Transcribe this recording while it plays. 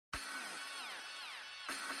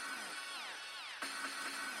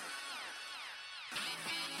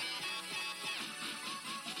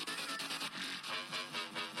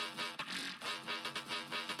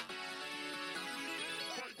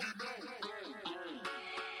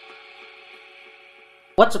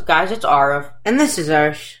What's up, guys? It's Arav. And this is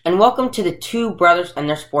Arsh. And welcome to the Two Brothers and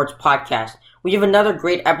Their Sports podcast. We have another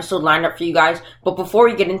great episode lined up for you guys, but before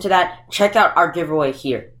we get into that, check out our giveaway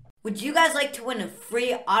here. Would you guys like to win a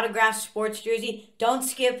free autographed sports jersey? Don't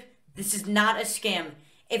skip. This is not a scam.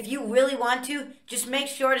 If you really want to, just make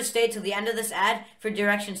sure to stay till the end of this ad for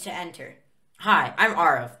directions to enter. Hi, I'm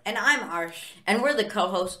Arav. And I'm Arsh. And we're the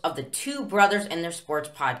co-hosts of the Two Brothers and Their Sports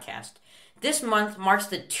podcast. This month marks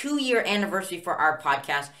the 2-year anniversary for our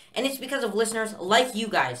podcast, and it's because of listeners like you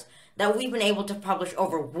guys that we've been able to publish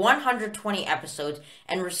over 120 episodes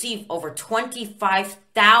and receive over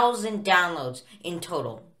 25,000 downloads in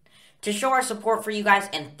total. To show our support for you guys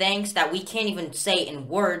and thanks that we can't even say in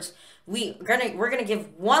words, we're gonna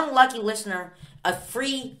give one lucky listener a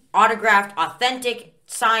free, autographed, authentic,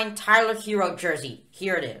 signed Tyler Hero jersey.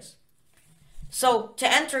 Here it is. So, to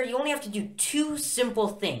enter, you only have to do 2 simple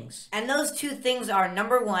things. And those 2 things are,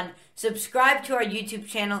 number 1, subscribe to our YouTube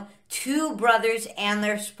channel, Two Brothers and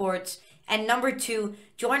Their Sports. And number 2,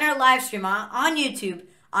 join our live stream on YouTube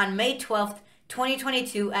on May 12th,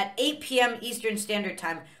 2022 at 8 p.m. Eastern Standard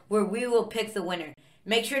Time, where we will pick the winner.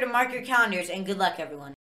 Make sure to mark your calendars, and good luck,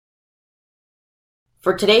 everyone.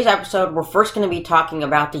 For today's episode, we're first going to be talking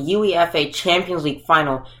about the UEFA Champions League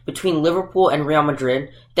final between Liverpool and Real Madrid.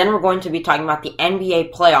 Then we're going to be talking about the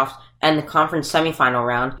NBA playoffs and the conference semifinal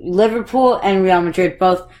round. Liverpool and Real Madrid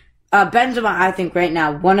both. Benzema, I think right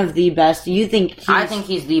now, one of the best. I think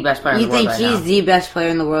he's the best player in the world right now. You think he's the best player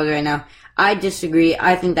in the world right now? I disagree.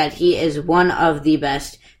 I think that he is one of the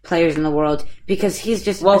best players in the world because he's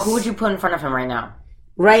just... Well, who would you put in front of him right now?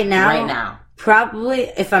 Right now? Right now. Probably,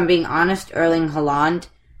 if I'm being honest, Erling Haaland.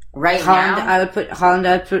 Now? I would put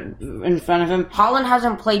in front of him. Haaland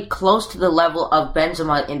hasn't played close to the level of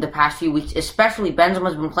Benzema in the past few weeks, especially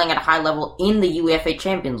Benzema's been playing at a high level in the UEFA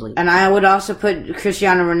Champions League. And I would also put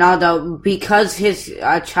Cristiano Ronaldo, because his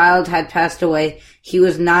child had passed away, he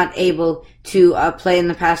was not able to play in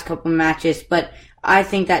the past couple matches, but I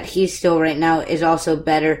think that he still right now is also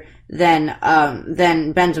better than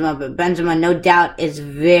Benzema, but Benzema no doubt is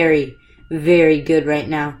very, very good right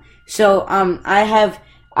now. So, I have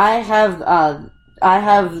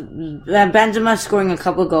Benzema scoring a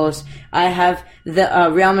couple goals. I have the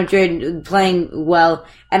Real Madrid playing well,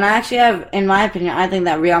 and I actually have, in my opinion, I think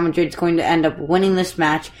that Real Madrid's going to end up winning this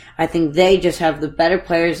match. I think they just have the better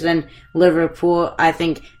players than Liverpool. I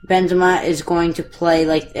think Benzema is going to play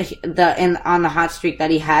like on the hot streak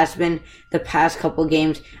that he has been the past couple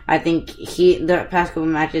games. I think the past couple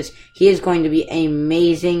matches, he is going to be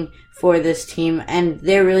amazing for this team, and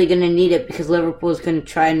they're really going to need it because Liverpool is going to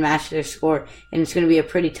try and match their score, and it's going to be a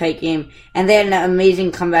pretty tight game. And they had an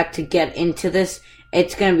amazing comeback to get into this.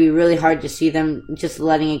 It's going to be really hard to see them just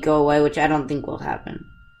letting it go away, which I don't think will happen.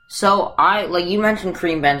 So, like you mentioned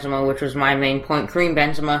Karim Benzema, which was my main point. Karim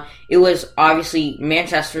Benzema, it was obviously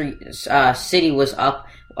Manchester City was up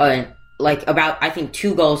about, I think,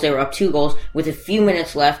 2 goals. They were up 2 goals with a few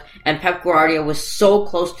minutes left, and Pep Guardiola was so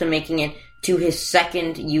close to making it to his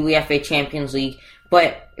second UEFA Champions League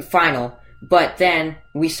final. But then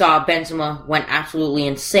we saw Benzema went absolutely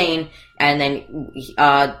insane, and then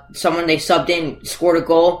someone they subbed in scored a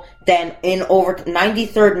goal. Then in over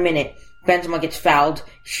 93rd minute, Benzema gets fouled,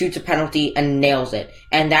 shoots a penalty, and nails it.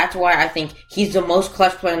 And that's why I think he's the most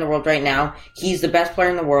clutch player in the world right now. He's the best player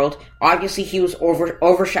in the world. Obviously, he was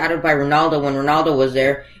overshadowed by Ronaldo when Ronaldo was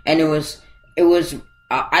there, and it was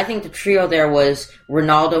I think the trio there was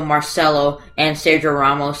Ronaldo, Marcelo, and Sergio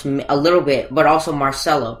Ramos a little bit, but also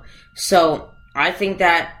Marcelo. So, I think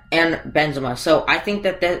that, and Benzema. So, I think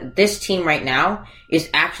that this team right now is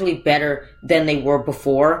actually better than they were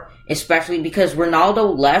before, especially because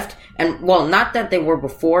Ronaldo left, and, well, not that they were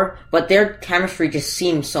before, but their chemistry just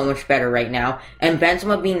seems so much better right now. And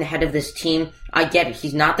Benzema being the head of this team, I get it.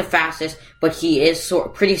 He's not the fastest, but he is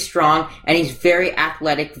pretty strong, and he's very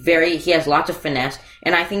athletic, he has lots of finesse,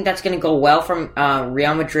 and I think that's going to go well from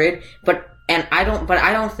Real Madrid. I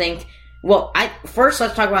don't think. Well, first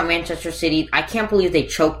let's talk about Manchester City. I can't believe they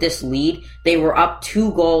choked this lead. They were up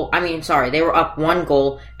they were up 1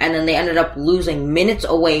 goal, and then they ended up losing minutes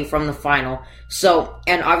away from the final. So,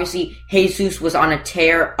 and obviously, Jesus was on a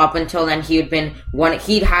tear up until then. He'd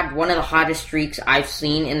had one of the hottest streaks I've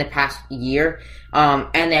seen in the past year.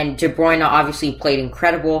 And then De Bruyne obviously played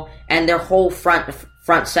incredible, and their whole front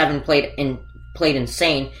 7 played played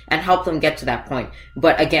insane and helped them get to that point.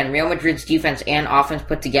 But again, Real Madrid's defense and offense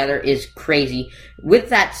put together is crazy. With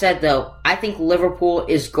that said, though, I think Liverpool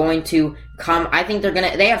is going to come. I think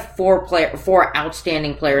they have four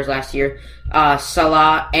outstanding players last year.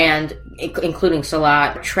 Salah and including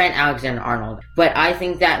Salah, Trent Alexander-Arnold. But I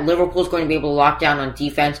think that Liverpool's going to be able to lock down on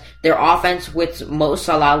defense. Their offense with Mo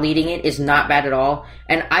Salah leading it is not bad at all.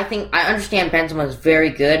 And I understand Benzema is very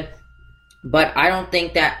good, but I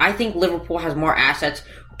think Liverpool has more assets,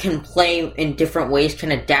 can play in different ways,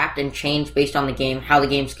 can adapt and change based on the game, how the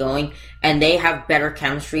game's going, and they have better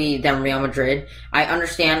chemistry than Real Madrid. I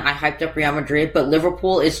understand I hyped up Real Madrid, but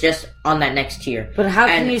Liverpool is just on that next tier. But how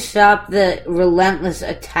can you stop the relentless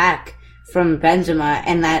attack from Benzema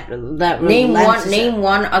and that name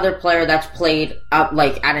one other player that's played up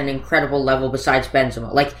like at an incredible level besides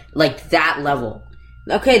Benzema, like that level.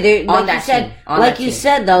 Okay, like you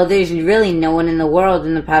said, though, there's really no one in the world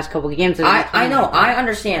in the past couple of games. I know, I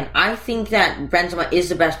understand. I think that Benzema is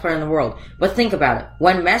the best player in the world. But think about it.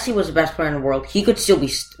 When Messi was the best player in the world, he could still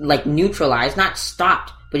be, neutralized. Not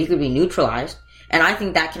stopped, but he could be neutralized. And I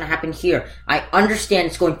think that can happen here. I understand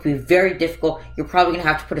it's going to be very difficult. You're probably going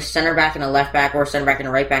to have to put a center back and a left back or a center back and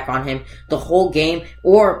a right back on him the whole game.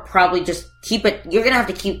 Or probably just keep it. You're going to have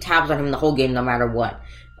to keep tabs on him the whole game no matter what.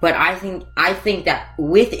 But I think that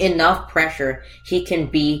with enough pressure, he can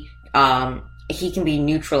be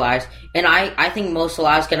neutralized. And I think Mo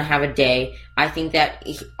Salah is going to have a day. I think that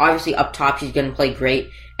obviously up top he's going to play great.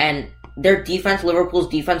 And their defense, Liverpool's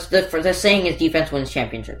defense, the saying is defense wins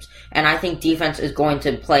championships. And I think defense is going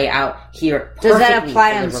to play out here perfectly. Does that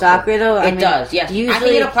apply on soccer, though? It does, yes. I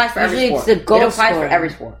think it applies for every sport. It applies for every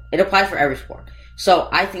sport. It applies for every sport. So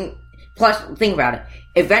I think, plus, think about it.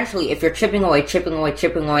 Eventually, if you're chipping away at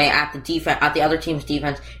the other team's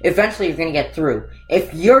defense, eventually you're going to get through.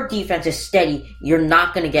 If your defense is steady, you're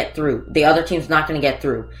not going to get through. The other team's not going to get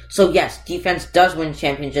through. So yes, defense does win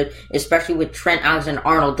championships, especially with Trent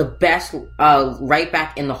Alexander-Arnold, the best right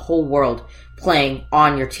back in the whole world, playing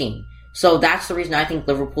on your team. So that's the reason I think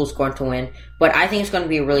Liverpool's going to win. But I think it's going to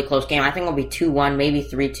be a really close game. I think it'll be 2-1, maybe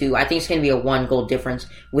 3-2. I think it's going to be a 1-goal difference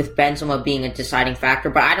with Benzema being a deciding factor.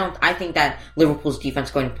 But I think that Liverpool's defense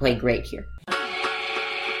is going to play great here.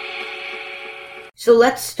 So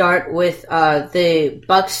let's start with the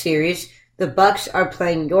Bucks series. The Bucks are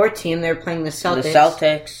playing your team. They're playing the Celtics. The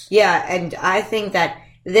Celtics. Yeah, and I think that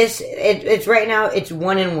it's right now, it's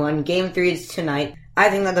 1-1. Game 3 is tonight. I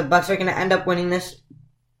think that the Bucks are going to end up winning this.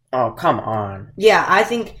 Oh, come on. Yeah, I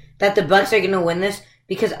think that the Bucks are going to win this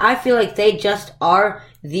because I feel like they just are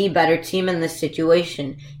the better team in this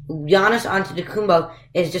situation. Giannis Antetokounmpo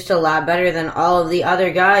is just a lot better than all of the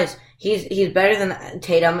other guys. He's better than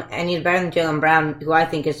Tatum, and he's better than Jaylen Brown, who I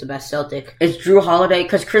think is the best Celtic. Is Drew Holiday,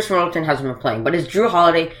 because Chris Middleton hasn't been playing, but is Drew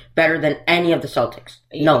Holiday better than any of the Celtics?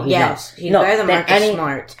 No, he's not. He's better than Marcus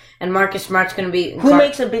Smart. And Marcus Smart's going to be... Who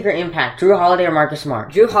makes a bigger impact, Drew Holiday or Marcus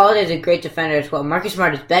Smart? Drew Holiday is a great defender as well. Marcus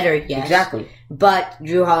Smart is better, yes. Exactly. But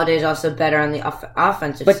Drew Holiday is also better on the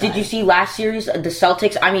offensive side. But did you see last series, the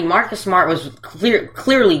Celtics? I mean, Marcus Smart was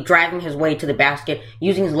clearly driving his way to the basket,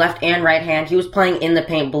 using his left and right hand. He was playing in the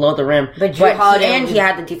paint below the rim. But Drew Holiday... he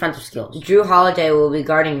had the defensive skills. Drew Holiday will be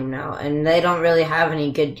guarding him now, and they don't really have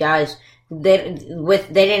any good guys. They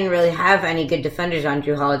didn't really have any good defenders on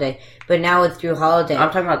Drew Holiday, but now with Drew Holiday, I'm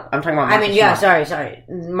talking about Marcus Smart. Sorry.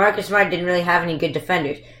 Marcus Smart didn't really have any good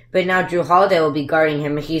defenders, but now Drew Holiday will be guarding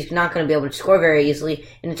him. He's not going to be able to score very easily,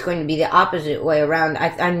 and it's going to be the opposite way around.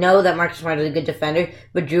 I know that Marcus Smart is a good defender,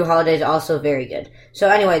 but Drew Holiday is also very good. So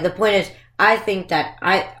anyway, the point is, I think that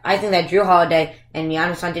Drew Holiday and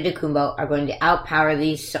Giannis Antetokounmpo are going to outpower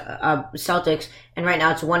these Celtics, and right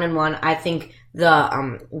now it's 1-1. I think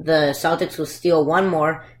the Celtics will steal one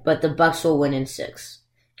more, but the Bucks will win in 6.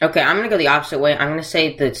 Okay, I'm going to go the opposite way. I'm going to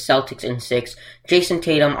say the Celtics in 6. Jason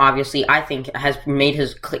Tatum, obviously, I think, has made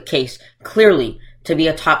his case clearly to be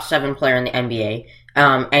a top 7 player in the NBA.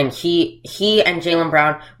 And he and Jaylen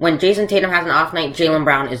Brown, when Jason Tatum has an off night, Jaylen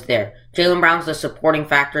Brown is there. Jaylen Brown's the supporting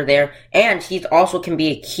factor there, and he also can be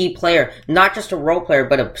a key player, not just a role player,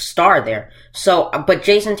 but a star there. But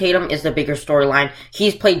Jason Tatum is the bigger storyline.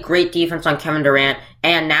 He's played great defense on Kevin Durant,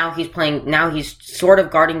 and now he's sort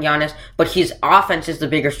of guarding Giannis, but his offense is the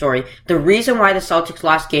bigger story. The reason why the Celtics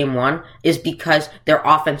lost game 1 is because their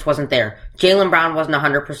offense wasn't there. Jaylen Brown wasn't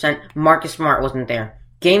 100%, Marcus Smart wasn't there.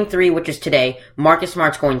 Game 3, which is today, Marcus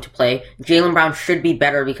Smart's going to play. Jaylen Brown should be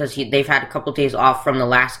better because they've had a couple days off from the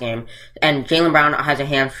last game. And Jaylen Brown has a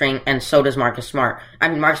hamstring, and so does Marcus Smart. I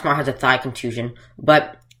mean, Marcus Smart has a thigh contusion.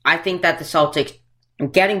 But I think that the Celtics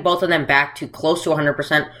getting both of them back to close to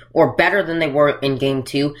 100% or better than they were in game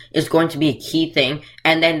 2 is going to be a key thing.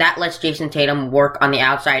 And then that lets Jason Tatum work on the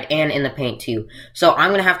outside and in the paint too. So I'm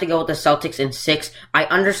going to have to go with the Celtics in 6. I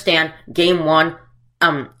understand game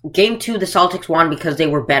 2, the Celtics won because they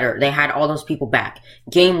were better. They had all those people back.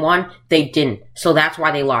 Game 1, they didn't. So that's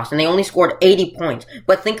why they lost. And they only scored 80 points.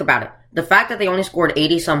 But think about it. The fact that they only scored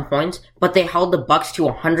 80 some points, but they held the Bucks to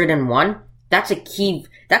 101, that's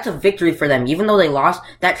a victory for them. Even though they lost,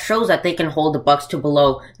 that shows that they can hold the Bucks to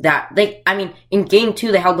below that. In game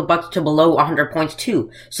 2, they held the Bucks to below 100 points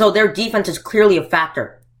too. So their defense is clearly a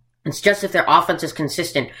factor. It's just if their offense is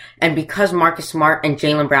consistent, and because Marcus Smart and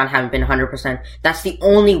Jaylen Brown haven't been 100%, that's the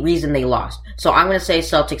only reason they lost. So I'm going to say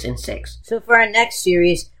Celtics in 6. So for our next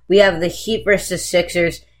series, we have the Heat versus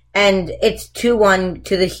Sixers, and it's 2-1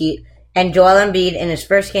 to the Heat. And Joel Embiid, in his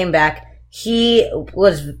first game back, he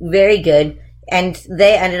was very good, and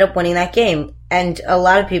they ended up winning that game. And a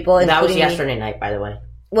lot of people, including that was yesterday night, by the way.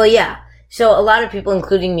 Well, yeah. So a lot of people,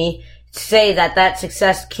 including me, say that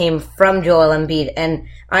success came from Joel Embiid, and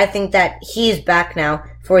I think that he's back now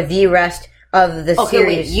for the rest of the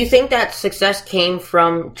series. Wait, you think that success came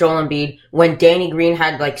from Joel Embiid when Danny Green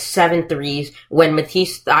had like 7 threes, when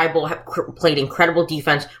Matisse Thybulle played incredible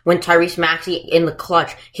defense, when Tyrese Maxey in the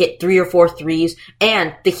clutch hit 3 or 4 threes,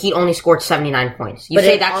 and the Heat only scored 79 points? You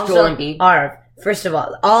say that's Joel Embiid? Arv, first of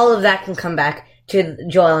all of that can come back to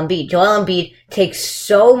Joel Embiid. Joel Embiid takes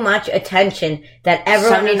so much attention that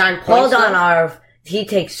everyone... 79 points? Hold on, Arv. He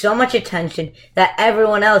takes so much attention that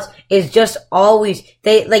everyone else is just always,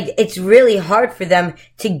 it's really hard for them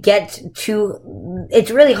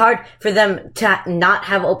it's really hard for them to not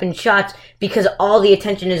have open shots because all the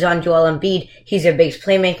attention is on Joel Embiid. He's their biggest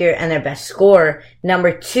playmaker and their best scorer.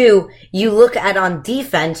 Number 2, you look at on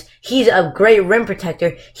defense, he's a great rim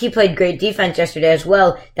protector. He played great defense yesterday as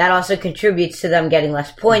well. That also contributes to them getting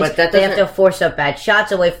less points. But they have to force up bad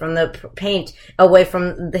shots away from the paint, away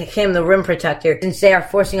from the rim protector. Since they are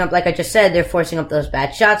forcing up, like I just said, they're forcing up those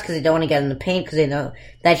bad shots because they don't want to get in the paint because they know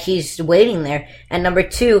that he's waiting there. And number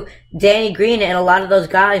 2, Danny Green and a lot of those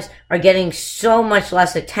guys are getting so much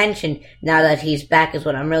less attention now that he's back is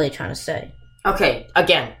what I'm really trying to say. Okay,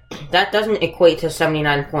 again, that doesn't equate to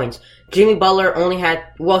 79 points. Jimmy Butler only had,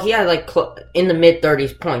 he had like in the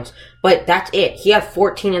mid-30s points, but that's it. He had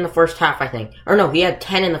 14 in the first half, I think. Or no, he had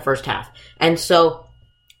 10 in the first half. And so,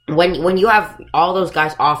 when you have all those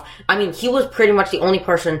guys off, he was pretty much the only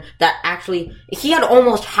person that actually, he had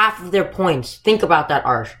almost half of their points. Think about that,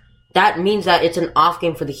 Arsh. That means that it's an off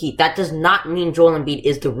game for the Heat. That does not mean Joel Embiid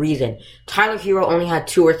is the reason. Tyler Hero only had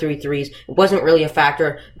 2 or 3 threes. It wasn't really a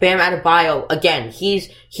factor. Bam Adebayo, again,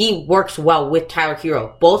 he works well with Tyler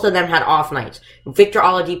Hero. Both of them had off nights. Victor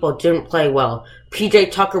Oladipo didn't play well.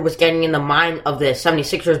 PJ Tucker was getting in the mind of the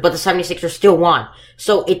 76ers, but the 76ers still won.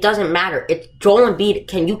 So it doesn't matter. It's Joel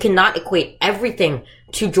Embiid. You cannot equate everything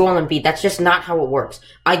to Joel Embiid. That's just not how it works.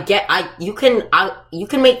 You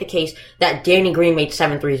can make the case that Danny Green made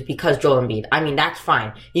 7 threes because Joel Embiid. That's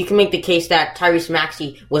fine. You can make the case that Tyrese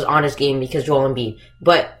Maxey was on his game because Joel Embiid.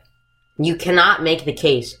 But you cannot make the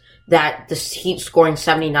case that the Heat scoring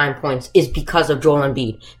 79 points is because of Joel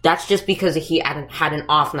Embiid. That's just because the Heat had an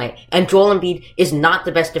off night. And Joel Embiid is not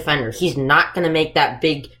the best defender. He's not going to make that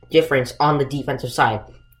big difference on the defensive side.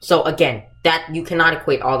 So again, that you cannot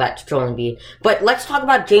equate all that to Joel Embiid. But let's talk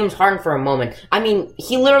about James Harden for a moment.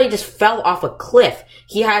 He literally just fell off a cliff.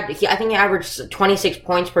 I think he averaged 26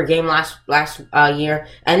 points per game last year.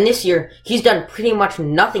 And this year, he's done pretty much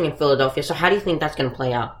nothing in Philadelphia. So how do you think that's going to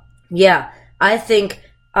play out? Yeah, I think...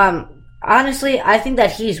 honestly, I think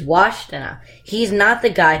that he's washed now. He's not the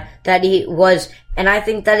guy that he was, and I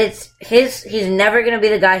think that he's never gonna be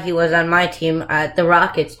the guy he was on my team at the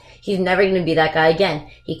Rockets. He's never gonna be that guy again.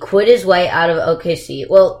 He quit his way out of OKC.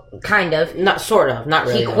 Well, kind of. Not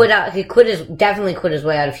really. Definitely quit his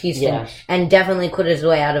way out of Houston. Yes. And definitely quit his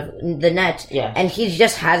way out of the Nets. Yes. And he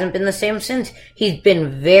just hasn't been the same since. He's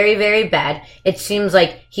been very, very bad. It seems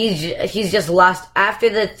like he's just lost after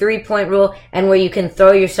the 3-point rule and where you can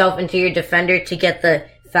throw yourself into your defender to get the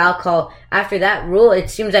foul call. After that rule, it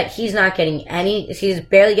seems that he's not getting he's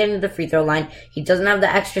barely getting to the free throw line. He doesn't have the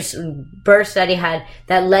extra burst that he had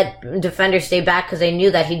that let defenders stay back because they knew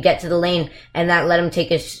that he'd get to the lane and that let him take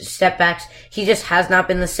his step backs. He just has not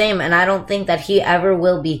been the same, and I don't think that he ever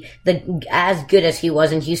will be as good as he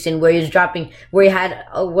was in Houston where he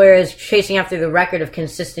was chasing after the record of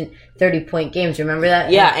consistent 30-point games. Remember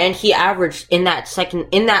that? Yeah, and he averaged in that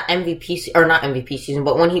not MVP season,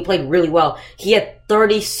 but when he played really well, he had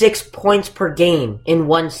 36 points per game in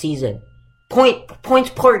one season. points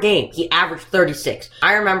per game, he averaged 36.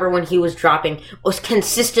 I remember when he was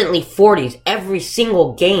consistently 40s every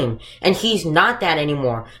single game, and he's not that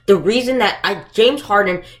anymore. The reason that James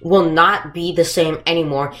Harden will not be the same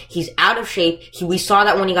anymore. He's out of shape. We saw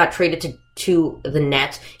that when he got traded to the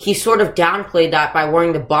Nets. He sort of downplayed that by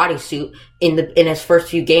wearing the bodysuit in his first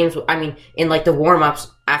few games. I mean, in like the warm-ups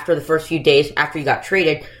after the first few days after he got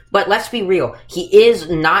traded. But let's be real. He's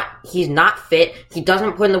not fit. He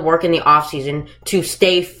doesn't put in the work in the offseason to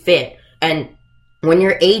stay fit. And when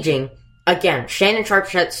you're aging, again, Shannon Sharpe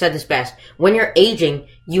said this best. When you're aging,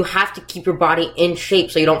 you have to keep your body in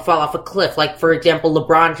shape so you don't fall off a cliff. Like, for example,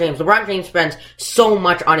 LeBron James. LeBron James spends so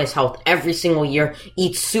much on his health every single year,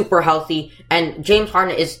 eats super healthy, and James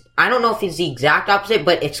Harden is, I don't know if he's the exact opposite,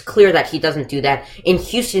 but it's clear that he doesn't do that. In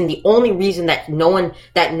Houston, the only reason that no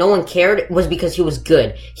one cared was because he was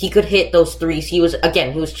good. He could hit those threes. He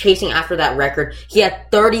was chasing after that record. He had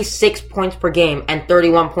 36 points per game and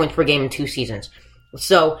 31 points per game in 2 seasons.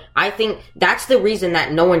 So, I think that's the reason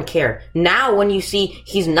that no one cared. Now, when you see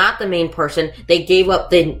he's not the main person, the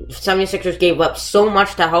 76ers gave up so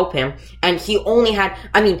much to help him, and he only had,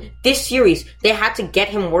 this series, they had to get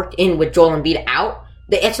him worked in with Joel Embiid out.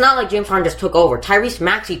 It's not like James Harden just took over. Tyrese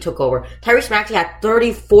Maxey took over. Tyrese Maxey had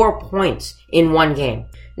 34 points in 1 game.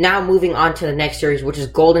 Now, moving on to the next series, which is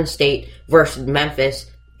Golden State versus Memphis.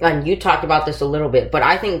 And you talked about this a little bit, but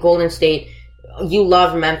I think Golden State, you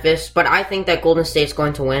love Memphis, but I think that Golden State's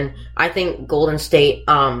going to win. I think Golden State,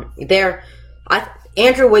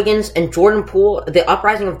 Andrew Wiggins and Jordan Poole, the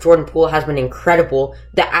uprising of Jordan Poole has been incredible.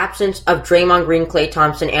 The absence of Draymond Green, Klay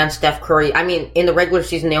Thompson, and Steph Curry, in the regular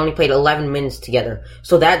season they only played 11 minutes together.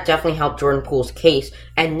 So that definitely helped Jordan Poole's case.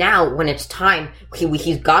 And now, when it's time,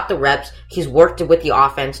 he's got the reps, he's worked with the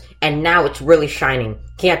offense, and now it's really shining.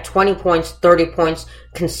 He had 20 points, 30 points,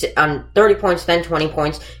 30 points, then 20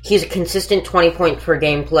 points. He's a consistent 20 point per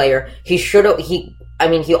game player. He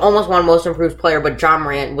almost won Most Improved Player, but John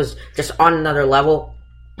Morant was just on another level.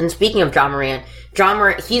 And speaking of John Morant,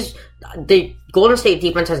 the Golden State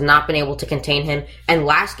defense has not been able to contain him. And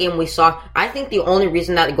last game we saw, I think the only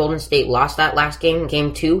reason that the Golden State lost that last game,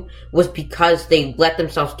 game 2, was because they let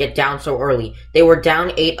themselves get down so early. They were down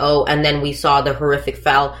 8-0, and then we saw the horrific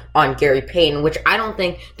foul on Gary Payton, which I don't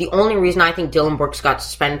think, the only reason I think Dylan Brooks got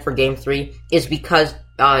suspended for game 3 is because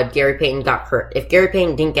Gary Payton got hurt. If Gary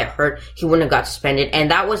Payton didn't get hurt, he wouldn't have got suspended. And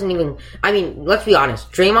that wasn't even, let's be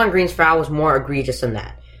honest, Draymond Green's foul was more egregious than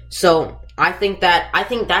that. So, I think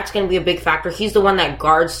that's going to be a big factor. He's the one that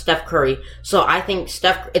guards Steph Curry. So I think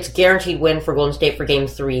it's guaranteed win for Golden State for game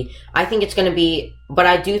 3. I think it's going to be, but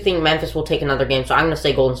I do think Memphis will take another game. So I'm going to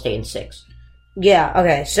say Golden State in 6. Yeah,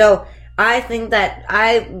 okay. So I think that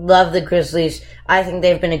I love the Grizzlies. I think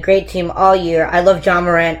they've been a great team all year. I love John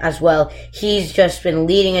Morant as well. He's just been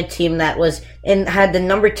leading a team that had the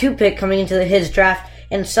number 2 pick coming into his draft,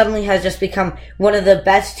 and suddenly has just become one of the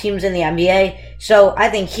best teams in the NBA. So I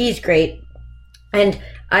think he's great. And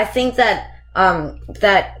I think that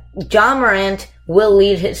that John Morant will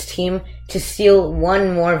lead his team to steal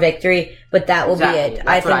one more victory, but that will be it.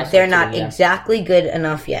 I think they're not exactly good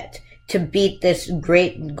enough yet to beat this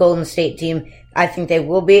great Golden State team. I think they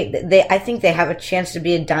will be. I think they have a chance to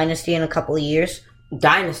be a dynasty in a couple of years.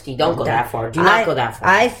 Dynasty, don't go that far. Do not go that far.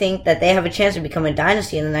 I think that they have a chance to become a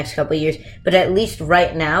dynasty in the next couple of years, but at least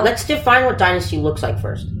right now... Let's define what dynasty looks like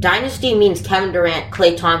first. Dynasty means Kevin Durant,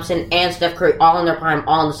 Klay Thompson, and Steph Curry all in their prime,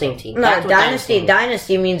 all on the same team. No,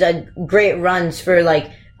 dynasty means great runs for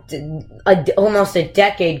almost a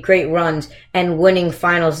decade, great runs, and winning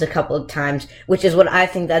finals a couple of times, which is what I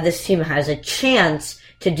think that this team has a chance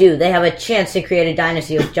to do. They have a chance to create a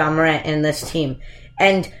dynasty with John Morant in this team.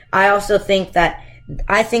 And I also think that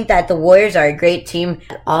the Warriors are a great team.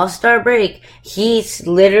 All-Star break, he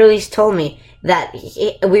literally told me that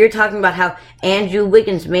we were talking about how Andrew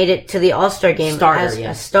Wiggins made it to the All-Star game as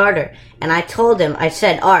a starter. And I told him, I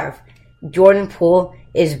said, Arv, Jordan Poole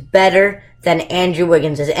is better than Andrew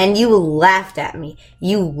Wiggins is. And you laughed at me.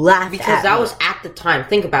 Because that was at the time.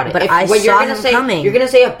 Think about it. But I saw him coming. You're going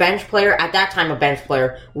to say a bench player, at that time a bench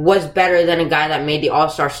player, was better than a guy that made the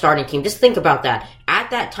All-Star starting team. Just think about that. At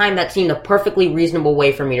that time, that seemed a perfectly reasonable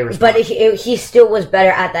way for me to respond. But he still was better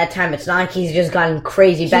at that time. It's not like he's just gotten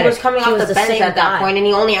crazy better. He was coming off the bench at that point, and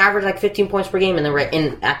he only averaged 15 points per game at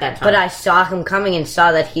that time. But I saw him coming and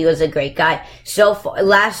saw that he was a great guy. So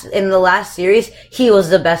in the last series, he was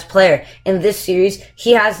the best player. In this series,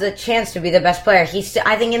 he has the chance to be the best player.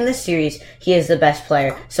 I think in this series, he is the best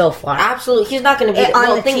player so far. Absolutely, he's not going to be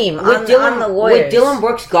on the team on the Warriors. With Dylan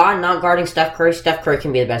Brooks gone, not guarding Steph Curry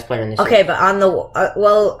can be the best player in this series. Okay, but on the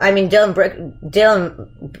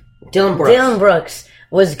Dylan Brooks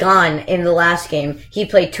was gone in the last game. He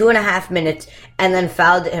played 2.5 minutes and then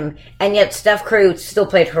fouled him, and yet Steph Curry still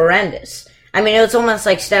played horrendous. I mean, it was almost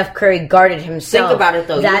like Steph Curry guarded himself. Think about it,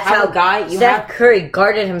 though. That's you have how a guy. Steph Curry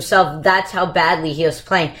guarded himself. That's how badly he was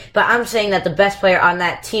playing. But I'm saying that the best player on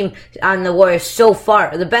that team, on the Warriors so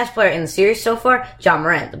far, the best player in the series so far, Ja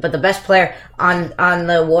Morant. But the best player on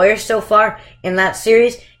the Warriors so far in that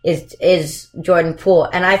series is Jordan Poole.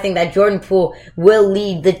 And I think that Jordan Poole will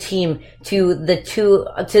lead the team to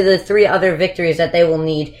the 3 other victories that they will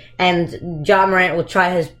need. And Ja Morant will try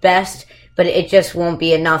his best, but it just won't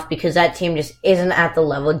be enough because that team just isn't at the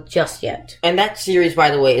level just yet. And that series, by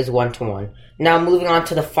the way, is 1-1. Now, moving on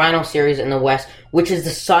to the final series in the West, which is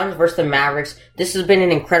the Suns versus the Mavericks. This has been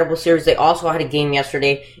an incredible series. They also had a game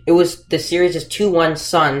yesterday. The series is 2-1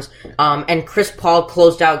 Suns, and Chris Paul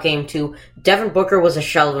closed out game 2. Devin Booker was a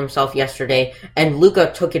shell of himself yesterday, and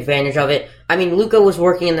Luka took advantage of it. I mean, Luka was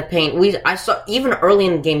working in the paint. I saw, even early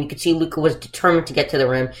in the game, you could see Luka was determined to get to the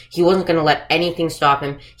rim. He wasn't going to let anything stop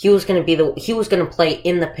him. He was going to play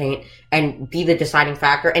in the paint and be the deciding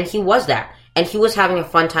factor, and he was that. And he was having a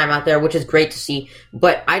fun time out there, which is great to see.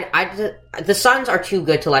 But the Suns are too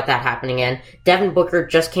good to let that happen again. Devin Booker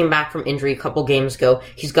just came back from injury a couple games ago.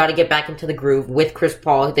 He's got to get back into the groove with Chris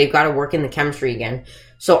Paul. They've got to work in the chemistry again.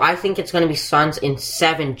 So I think it's going to be Suns in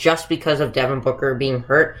 7 just because of Devin Booker being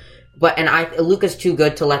hurt. Luka's too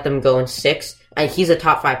good to let them go in 6. He's a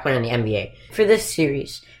top 5 player in the NBA. For this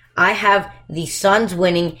series, I have the Suns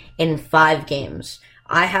winning in 5 games.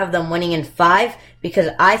 I have them winning in 5 because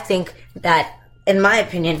I think that, in my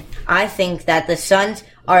opinion, I think that the Suns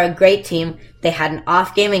are a great team. They had an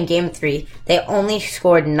off game in Game 3. They only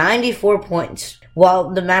scored 94 points, while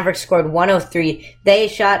the Mavericks scored 103. They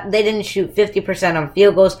didn't shoot 50% on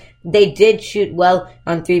field goals. They did shoot well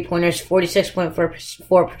on three-pointers,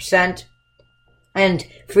 46.4%. And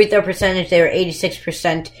free throw percentage, they were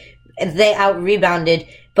 86%. They out-rebounded.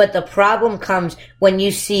 But the problem comes when you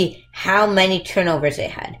see how many turnovers they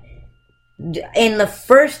had. In the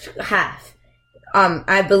first half,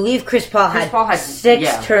 I believe Chris Paul had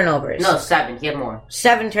 6 turnovers. No, 7. He had more.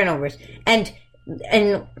 7 turnovers. And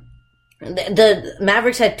the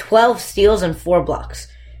Mavericks had 12 steals and 4 blocks.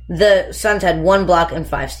 The Suns had 1 block and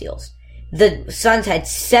 5 steals. The Suns had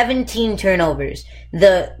 17 turnovers.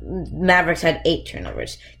 The Mavericks had 8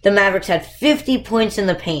 turnovers. The Mavericks had 50 points in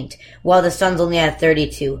the paint, while the Suns only had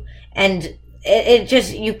 32. And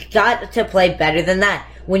you got to play better than that.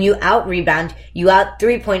 When you out-rebound, you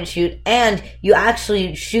out-3-point shoot, and you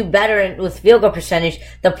actually shoot better with field goal percentage,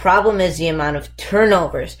 the problem is the amount of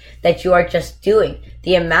turnovers that you are just doing.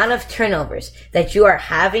 The amount of turnovers that you are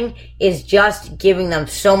having is just giving them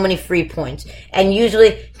so many free points. And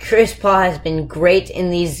usually, Chris Paul has been great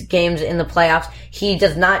in these games in the playoffs. He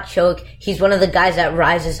does not choke. He's one of the guys that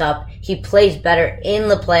rises up. He plays better in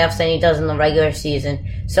the playoffs than he does in the regular season.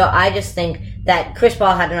 So I just think that Chris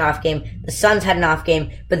Paul had an off game, the Suns had an off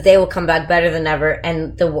game, but they will come back better than ever,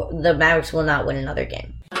 and the Mavericks will not win another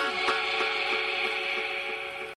game.